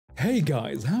Hey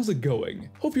guys, how's it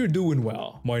going? Hope you're doing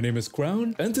well. My name is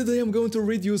Crown, and today I'm going to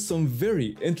read you some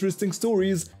very interesting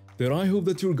stories that I hope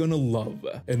that you're gonna love.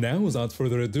 And now, without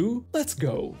further ado, let's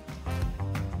go!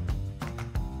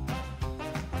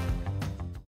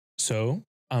 So,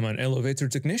 I'm an elevator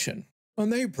technician.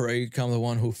 When they break, I'm the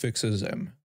one who fixes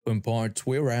them. When parts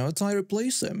wear out, I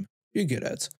replace them. You get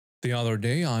it. The other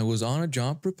day, I was on a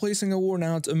job replacing a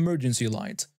worn-out emergency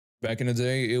light. Back in the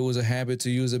day, it was a habit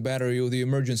to use the battery of the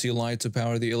emergency light to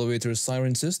power the elevator's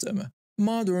siren system.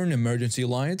 Modern emergency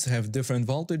lights have different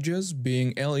voltages,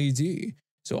 being LED,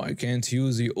 so I can't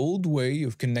use the old way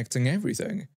of connecting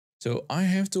everything. So I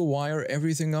have to wire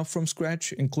everything up from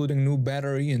scratch, including new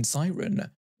battery and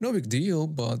siren. No big deal,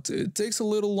 but it takes a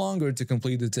little longer to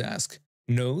complete the task.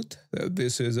 Note that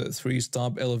this is a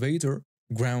 3-stop elevator,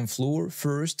 ground floor,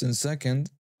 first and second.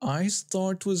 I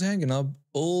start with hanging up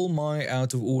all my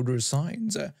out-of-order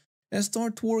signs and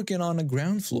start working on the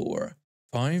ground floor.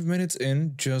 5 minutes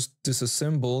in, just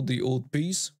disassemble the old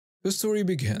piece. The story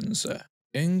begins.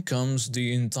 In comes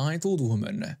the entitled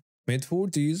woman.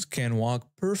 Mid-40s, can walk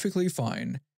perfectly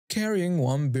fine, carrying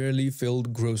one barely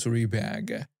filled grocery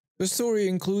bag. The story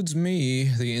includes me,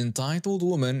 the entitled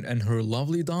woman, and her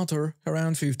lovely daughter,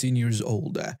 around 15 years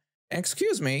old.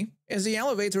 "Excuse me, is the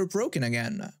elevator broken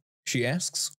again?" she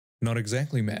asks. "Not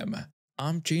exactly, ma'am.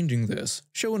 I'm changing this,"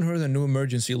 showing her the new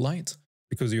emergency light,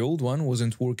 because the old one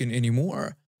wasn't working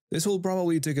anymore. This will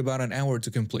probably take about an hour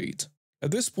to complete. At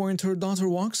this point, her daughter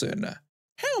walks in.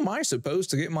 "How am I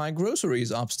supposed to get my groceries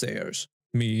upstairs?"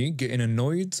 Me, getting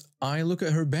annoyed, I look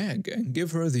at her bag and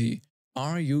give her the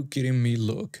 "Are you kidding me"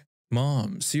 look.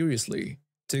 "Mom, seriously,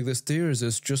 take the stairs,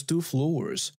 it's just 2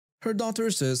 floors. Her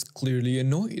daughter says, clearly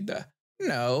annoyed.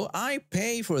 "No, I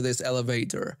pay for this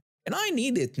elevator, and I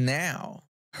need it now."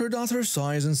 Her daughter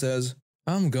sighs and says,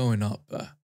 "I'm going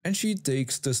up," and she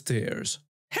takes the stairs.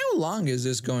 "How long is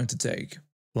this going to take?"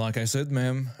 "Like I said,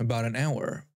 ma'am, about an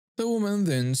hour." The woman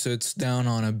then sits down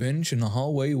on a bench in the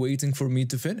hallway waiting for me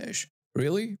to finish.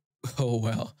 Really? Oh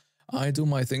well, I do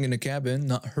my thing in the cabin,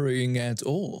 not hurrying at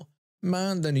all.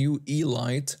 Mount the new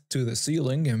E-light to the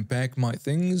ceiling and pack my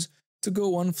things to go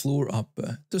 1 floor up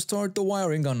to start the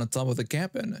wiring on the top of the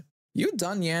cabin. "You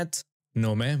done yet?"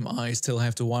 "No ma'am, I still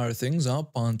have to wire things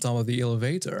up on top of the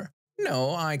elevator."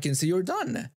 "No, I can see you're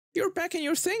done. You're packing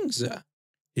your things."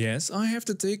 "Yes, I have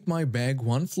to take my bag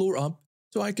 1 floor up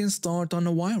so I can start on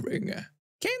the wiring."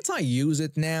 "Can't I use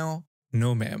it now?"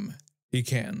 "No ma'am, you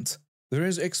can't. There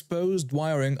is exposed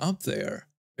wiring up there.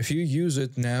 If you use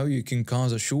it now, you can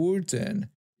cause a short and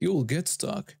you'll get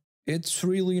stuck. It's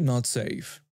really not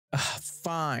safe."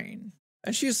 Fine."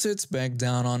 And she sits back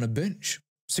down on a bench,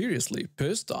 seriously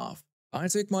pissed off. I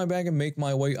take my bag and make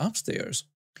my way upstairs.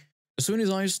 As soon as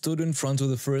I stood in front of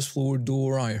the first floor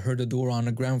door, I heard the door on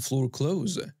the ground floor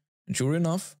close. And sure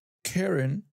enough,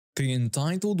 Karen, the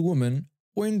entitled woman,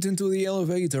 went into the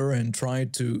elevator and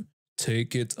tried to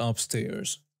take it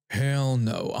upstairs. Hell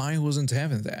no, I wasn't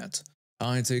having that.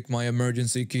 I take my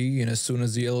emergency key, and as soon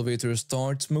as the elevator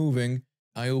starts moving,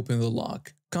 I open the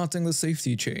lock, cutting the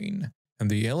safety chain,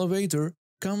 and the elevator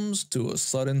comes to a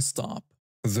sudden stop.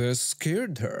 This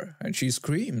scared her, and she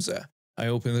screams. I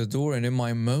open the door, and in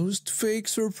my most fake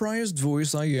surprised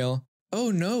voice I yell, "Oh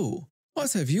no,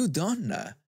 what have you done?"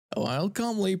 While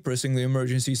calmly pressing the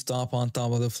emergency stop on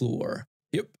top of the floor.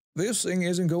 "Yep, this thing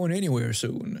isn't going anywhere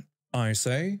soon," I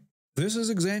say. "This is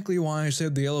exactly why I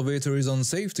said the elevator is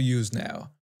unsafe to use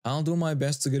now. I'll do my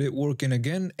best to get it working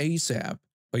again ASAP,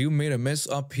 but you made a mess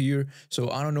up here, so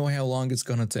I don't know how long it's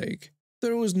gonna take."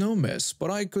 There was no mess,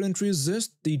 but I couldn't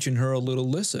resist teaching her a little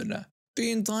lesson.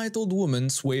 The entitled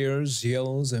woman swears,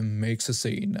 yells, and makes a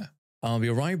scene. "I'll be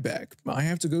right back. I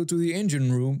have to go to the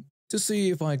engine room to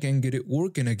see if I can get it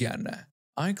working again."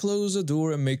 I close the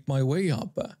door and make my way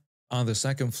up. On the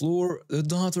 2nd floor, the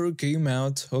daughter came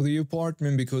out of the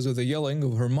apartment because of the yelling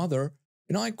of her mother,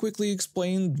 and I quickly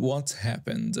explained what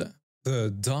happened. The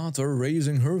daughter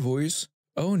raising her voice,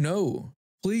 "Oh no,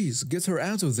 please get her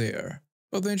out of there."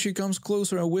 But then she comes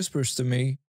closer and whispers to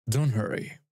me, "Don't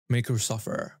hurry, make her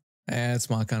suffer." That's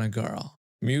my kind of girl.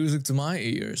 Music to my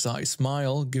ears, I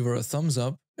smile, give her a thumbs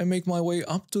up, and make my way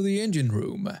up to the engine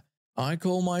room. I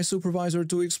call my supervisor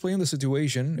to explain the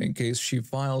situation in case she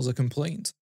files a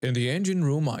complaint. In the engine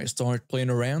room, I start playing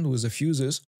around with the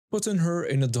fuses, putting her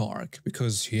in the dark,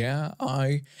 because yeah,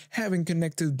 I haven't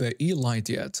connected the E-light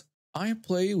yet. I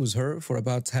play with her for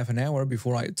about half an hour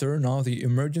before I turn off the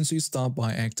emergency stop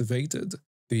I activated.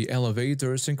 The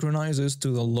elevator synchronizes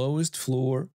to the lowest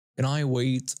floor, and I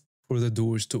wait for the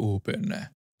doors to open.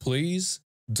 "Please,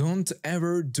 don't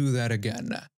ever do that again,"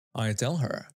 I tell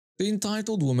her. The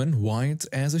entitled woman, white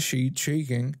as a sheet,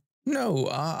 shaking, No,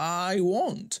 I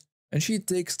won't. And she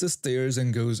takes the stairs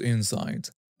and goes inside.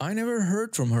 I never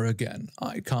heard from her again.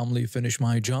 I calmly finish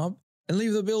my job and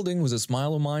leave the building with a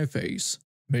smile on my face.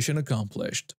 Mission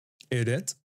accomplished.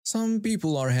 Edit. Some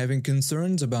people are having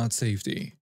concerns about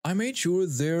safety. I made sure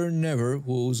there never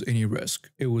was any risk.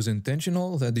 It was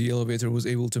intentional that the elevator was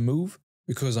able to move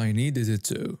because I needed it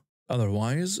to.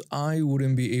 Otherwise, I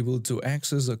wouldn't be able to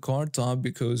access the car top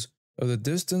because of the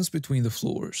distance between the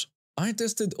floors. I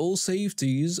tested all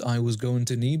safeties I was going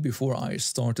to need before I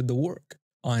started the work.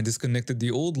 I disconnected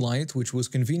the old light, which was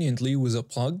conveniently with a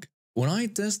plug. When I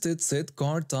tested said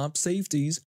car top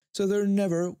safeties, so there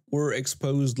never were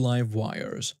exposed live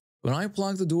wires. When I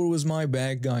plugged the door with my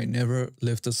bag, I never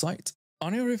left the site.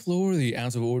 On every floor, the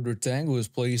out of order tag was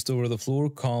placed over the floor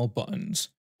call buttons.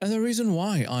 And the reason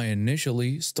why I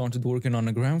initially started working on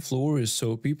the ground floor is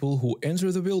so people who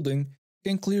enter the building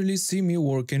can clearly see me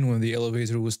working when the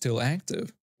elevator was still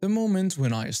active. The moment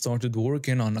when I started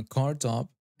working on a car top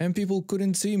and people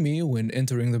couldn't see me when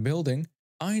entering the building,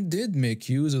 I did make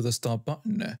use of the stop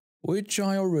button, which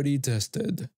I already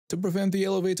tested, to prevent the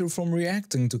elevator from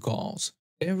reacting to calls.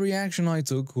 Every action I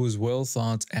took was well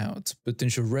thought out,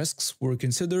 potential risks were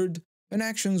considered, and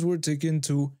actions were taken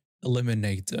to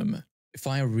eliminate them. If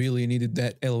I really needed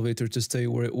that elevator to stay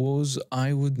where it was,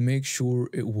 I would make sure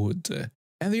it would.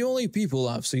 And the only people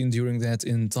I've seen during that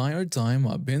entire time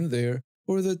I've been there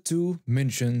were the two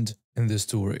mentioned in the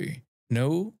story.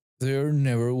 No, there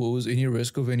never was any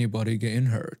risk of anybody getting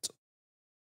hurt.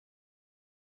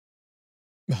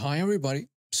 Hi everybody,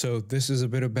 so this is a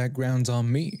bit of background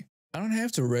on me. I don't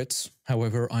have Tourette's,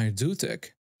 however I do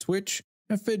tick, twitch,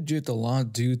 and fidget a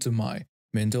lot due to my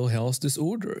mental health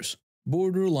disorders.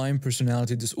 Borderline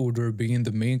personality disorder being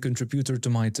the main contributor to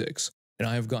my tics, and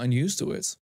I have gotten used to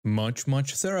it. Much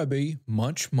therapy,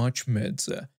 much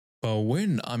meds. But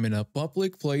when I'm in a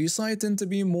public place, I tend to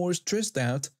be more stressed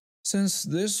out, since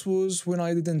this was when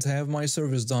I didn't have my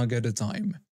service dog at the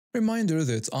time. Reminder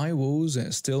that I was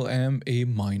and still am a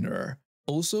minor.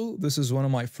 Also, this is one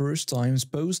of my first times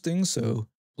posting, so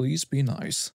please be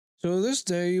nice. So this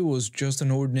day was just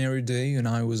an ordinary day and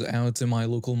I was out in my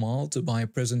local mall to buy a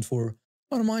present for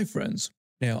one of my friends.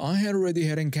 Now, I had already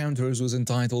had encounters with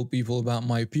entitled people about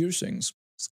my piercings,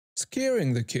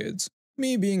 scaring the kids,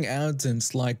 me being out in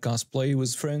slight cosplay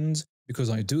with friends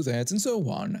because I do that, and so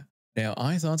on. Now,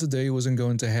 I thought today wasn't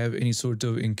going to have any sort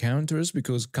of encounters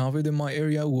because COVID in my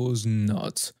area was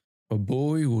nuts. But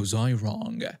boy, was I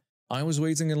wrong. I was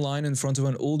waiting in line in front of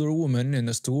an older woman in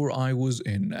the store I was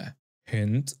in.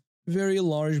 Hint, very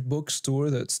large bookstore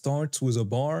that starts with a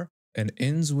bar and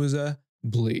ends with a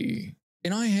blee.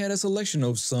 And I had a selection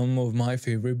of some of my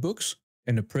favorite books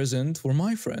and a present for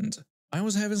my friend. I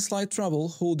was having slight trouble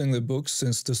holding the books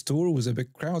since the store was a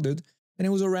bit crowded and it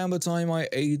was around the time I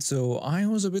ate, so I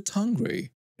was a bit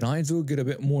hungry. And I do get a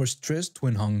bit more stressed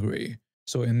when hungry.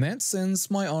 So in that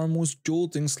sense, my arm was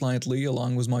jolting slightly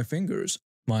along with my fingers,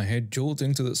 my head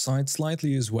jolting to the side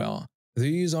slightly as well.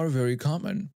 These are very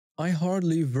common. I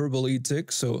hardly verbally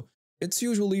tick, so it's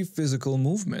usually physical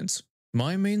movements.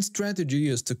 My main strategy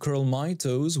is to curl my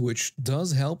toes, which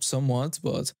does help somewhat,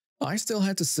 but I still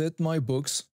had to set my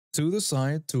books to the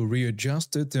side to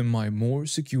readjust it in my more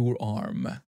secure arm.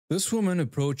 This woman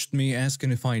approached me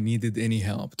asking if I needed any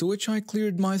help, to which I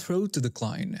cleared my throat to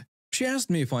decline. She asked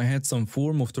me if I had some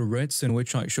form of Tourette's, in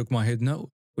which I shook my head no,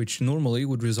 which normally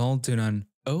would result in an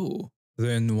 "oh,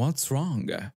 then what's wrong?"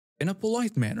 in a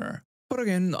polite manner. But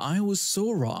again, I was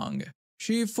so wrong.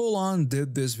 She full-on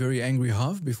did this very angry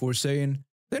huff before saying,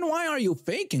 "Then why are you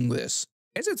faking this?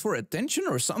 Is it for attention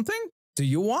or something? Do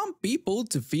you want people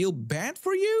to feel bad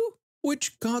for you?"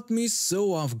 Which caught me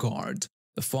so off guard.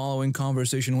 The following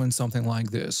conversation went something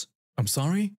like this. "I'm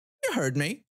sorry? You heard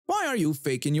me. Why are you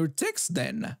faking your tics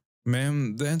then?"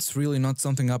 "Ma'am, that's really not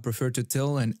something I prefer to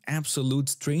tell an absolute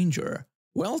stranger."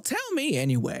 "Well, tell me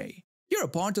anyway. You're a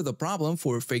part of the problem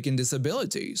for faking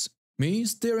disabilities." Me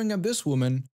staring at this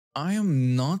woman. I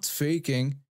am not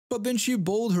faking. But then she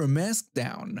pulled her mask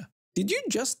down. "Did you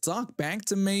just talk back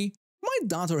to me? My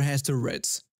daughter has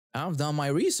Tourette's. I've done my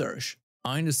research."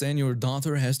 "I understand your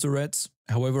daughter has Tourette's.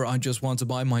 However, I just want to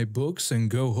buy my books and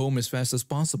go home as fast as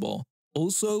possible.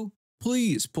 Also,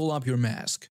 please pull up your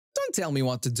mask." "Don't tell me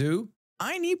what to do.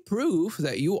 I need proof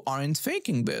that you aren't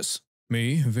faking this."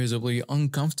 Me, visibly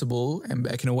uncomfortable and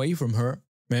backing away from her.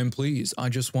 "Ma'am, please, I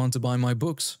just want to buy my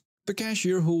books." The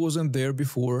cashier who wasn't there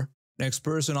before. "Next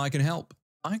person I can help."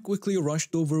 I quickly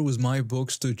rushed over with my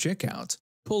books to check out,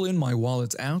 pulling my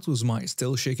wallet out with my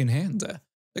still shaking hand.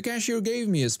 The cashier gave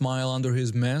me a smile under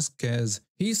his mask as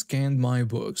he scanned my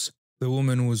books. The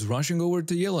woman was rushing over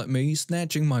to yell at me,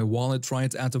 snatching my wallet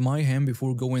right out of my hand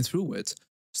before going through it,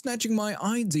 snatching my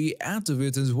ID out of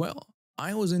it as well.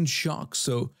 I was in shock,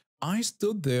 so I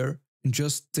stood there and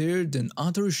just stared in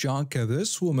utter shock as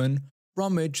this woman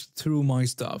rummaged through my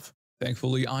stuff.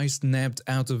 Thankfully, I snapped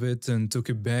out of it and took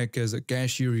it back as a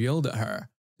cashier yelled at her,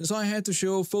 since I had to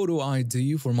show a photo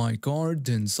ID for my card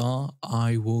and saw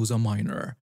I was a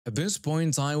minor. At this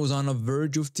point, I was on the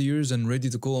verge of tears and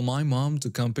ready to call my mom to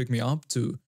come pick me up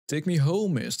to take me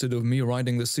home instead of me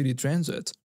riding the city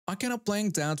transit. I kinda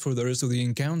blanked out for the rest of the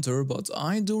encounter, but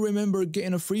I do remember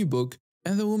getting a free book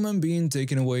and the woman being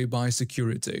taken away by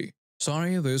security.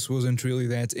 Sorry, this wasn't really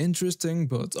that interesting,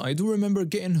 but I do remember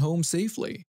getting home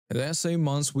safely. That same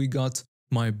month, we got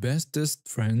my bestest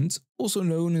friend, also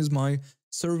known as my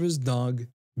service dog,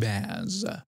 Baz.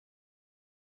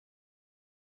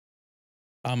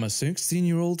 I'm a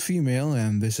 16-year-old female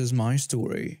and this is my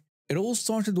story. It all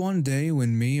started one day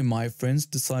when me and my friends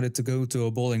decided to go to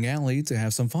a bowling alley to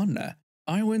have some fun.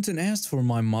 I went and asked for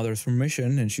my mother's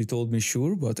permission and she told me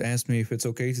sure, but asked me if it's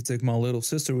okay to take my little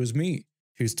sister with me.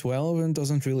 She's 12 and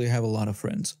doesn't really have a lot of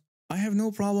friends. I have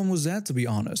no problem with that, to be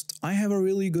honest. I have a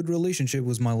really good relationship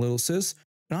with my little sis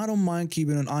and I don't mind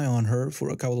keeping an eye on her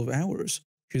for a couple of hours.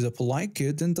 She's a polite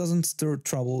kid and doesn't stir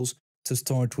troubles to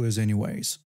start with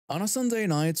anyways. On a Sunday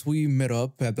night, we met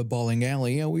up at the bowling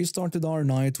alley and we started our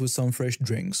night with some fresh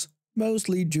drinks,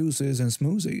 mostly juices and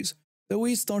smoothies. Then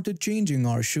we started changing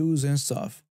our shoes and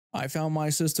stuff. I found my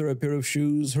sister a pair of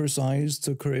shoes her size,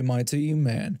 took her in my team,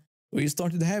 and we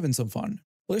started having some fun.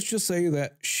 Let's just say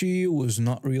that she was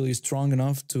not really strong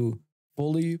enough to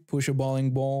fully push a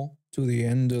bowling ball to the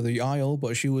end of the aisle,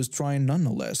 but she was trying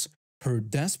nonetheless. Her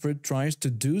desperate tries to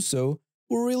do so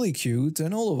were really cute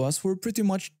and all of us were pretty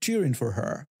much cheering for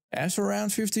her. After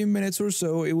around 15 minutes or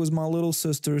so, it was my little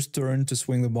sister's turn to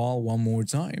swing the ball one more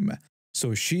time.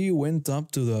 So she went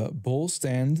up to the ball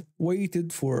stand,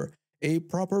 waited for a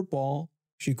proper ball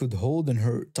she could hold in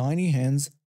her tiny hands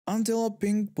until a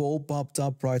pink ball popped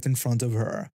up right in front of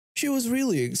her. She was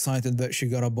really excited that she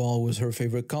got a ball with her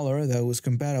favorite color that was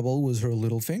compatible with her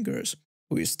little fingers.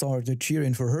 We started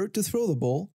cheering for her to throw the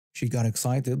ball. She got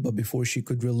excited, but before she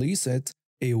could release it,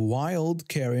 a wild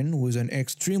Karen with an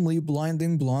extremely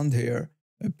blinding blonde hair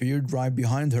appeared right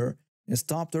behind her and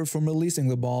stopped her from releasing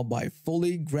the ball by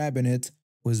fully grabbing it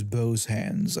with both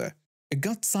hands. It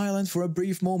got silent for a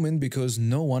brief moment because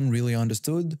no one really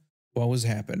understood what was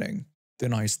happening.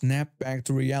 Then I snapped back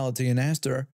to reality and asked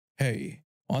her, "Hey,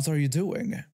 what are you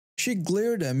doing?" She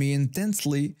glared at me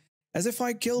intensely as if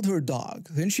I killed her dog.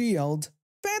 Then she yelled,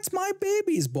 "That's my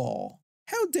baby's ball.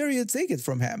 How dare you take it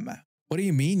from him?" "What do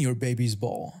you mean your baby's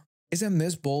ball? Isn't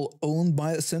this ball owned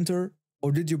by the center,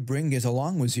 or did you bring it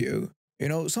along with you?" You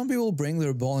know, some people bring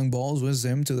their bowling balls with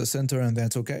them to the center and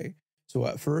that's okay. So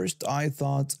at first I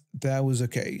thought that was the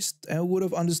case and would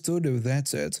have understood if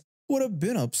that's it. Would have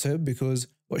been upset because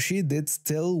what she did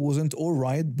still wasn't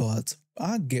alright, but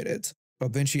I get it.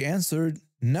 But then she answered,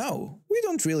 "No, we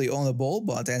don't really own the ball,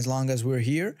 but as long as we're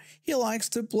here, he likes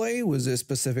to play with this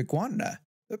specific one,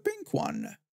 the pink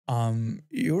one."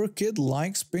 Your kid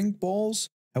likes pink balls?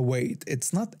 Wait,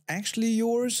 it's not actually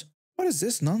yours? What is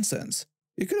this nonsense?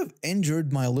 You could have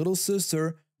injured my little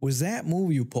sister with that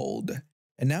move you pulled.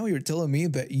 And now you're telling me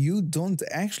that you don't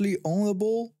actually own the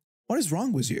ball? What is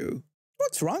wrong with you?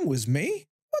 What's wrong with me?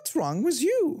 What's wrong with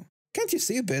you? Can't you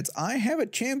see that I have a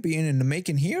champion in the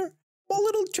making here? My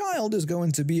little child is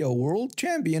going to be a world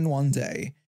champion one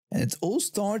day. And it all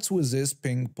starts with this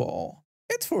pink ball.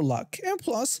 It's for luck, and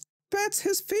plus, that's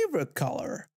his favorite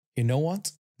color. You know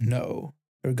what? No.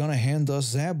 You're gonna hand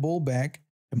us that ball back,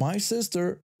 and my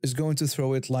sister is going to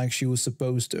throw it like she was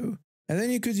supposed to. And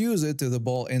then you could use it till the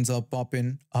ball ends up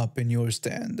popping up in your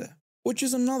stand. Which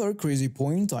is another crazy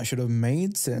point I should have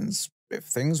made, since if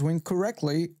things went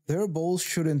correctly, their balls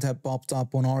shouldn't have popped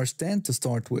up on our stand to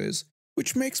start with.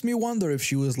 Which makes me wonder if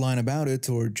she was lying about it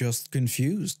or just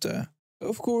confused.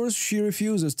 Of course, she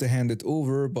refuses to hand it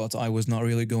over, but I was not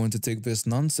really going to take this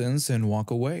nonsense and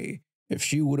walk away. If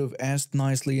she would have asked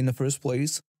nicely in the first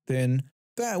place, then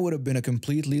that would have been a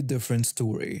completely different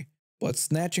story. But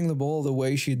snatching the ball the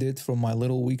way she did from my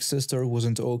little weak sister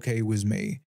wasn't okay with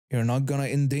me. You're not gonna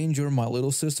endanger my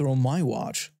little sister on my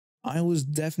watch. I was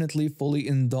definitely fully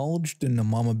indulged in the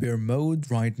mama bear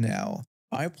mode right now.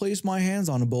 I placed my hands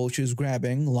on the ball she's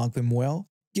grabbing, lock them well,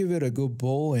 give it a good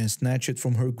pull and snatch it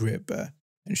from her grip.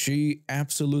 And she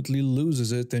absolutely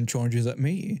loses it and charges at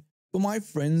me. But my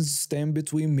friends stand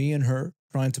between me and her,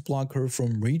 trying to block her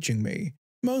from reaching me.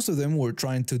 Most of them were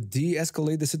trying to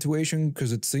de-escalate the situation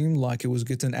because it seemed like it was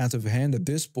getting out of hand at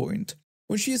this point.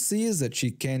 When she sees that she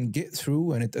can't get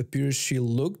through and it appears she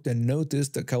looked and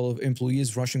noticed a couple of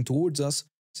employees rushing towards us,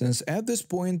 since at this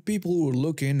point people were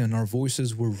looking and our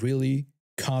voices were really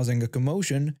causing a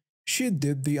commotion, she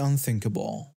did the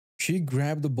unthinkable. She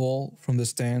grabbed the ball from the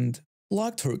stand,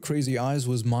 locked her crazy eyes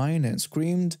with mine and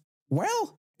screamed,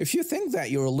 "Well, if you think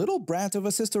that your little brat of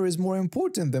a sister is more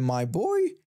important than my boy,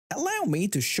 allow me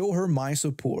to show her my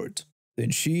support."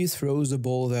 Then she throws the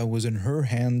ball that was in her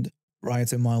hand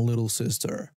right at my little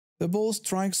sister. The ball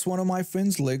strikes one of my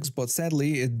friend's legs, but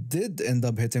sadly it did end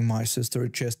up hitting my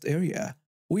sister's chest area.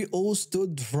 We all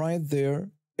stood right there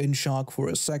in shock for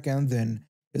a second, then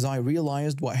as I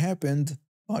realized what happened,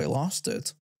 I lost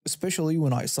it, especially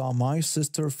when I saw my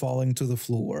sister falling to the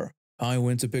floor. I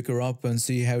went to pick her up and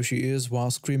see how she is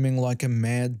while screaming like a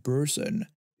mad person.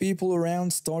 People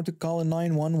around started calling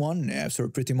 911 after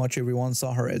pretty much everyone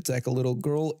saw her attack a little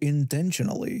girl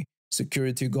intentionally.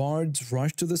 Security guards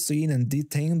rushed to the scene and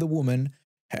detained the woman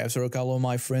after a couple of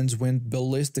my friends went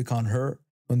ballistic on her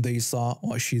when they saw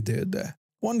what she did.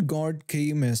 One guard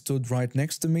came and stood right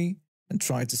next to me and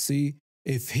tried to see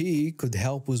if he could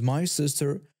help with my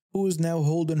sister, who is now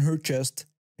holding her chest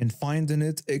and finding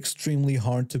it extremely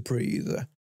hard to breathe.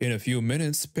 In a few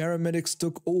minutes, paramedics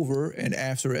took over, and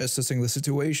after assessing the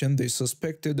situation, they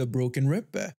suspected a broken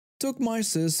rib, took my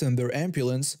sis in their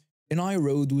ambulance, and I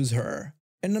rode with her.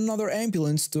 And another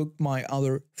ambulance took my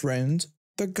other friend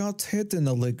that got hit in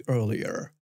the leg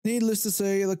earlier. Needless to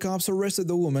say, the cops arrested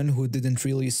the woman, who didn't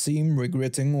really seem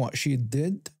regretting what she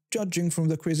did, judging from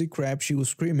the crazy crap she was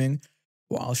screaming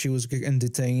while she was getting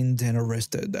detained and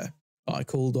arrested. I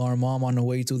called our mom on the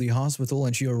way to the hospital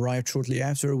and she arrived shortly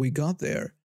after we got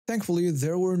there. Thankfully,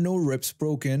 there were no ribs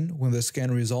broken when the scan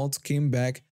results came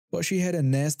back, but she had a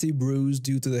nasty bruise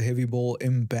due to the heavy ball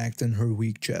impact in her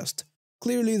weak chest.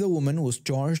 Clearly, the woman was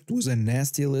charged with a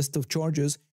nasty list of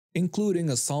charges, including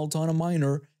assault on a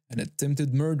minor and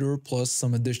attempted murder, plus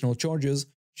some additional charges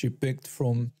she picked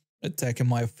from attacking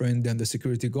my friend and the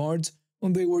security guards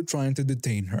when they were trying to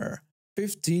detain her.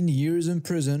 15 years in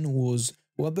prison was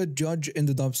what the judge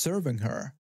ended up serving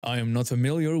her. I am not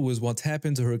familiar with what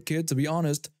happened to her kid, to be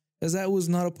honest, as that was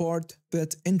not a part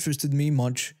that interested me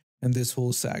much in this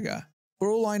whole saga. For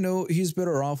all I know, he's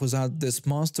better off without this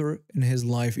monster in his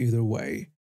life either way.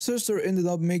 Sister ended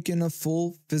up making a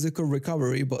full physical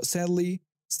recovery, but sadly,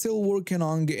 still working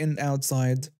on getting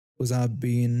outside without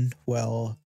being,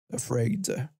 well, afraid.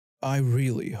 I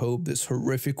really hope this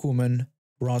horrific woman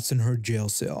rots in her jail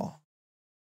cell.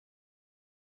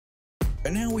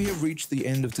 And now we have reached the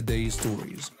end of today's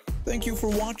stories. Thank you for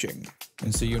watching,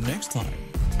 and see you next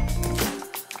time.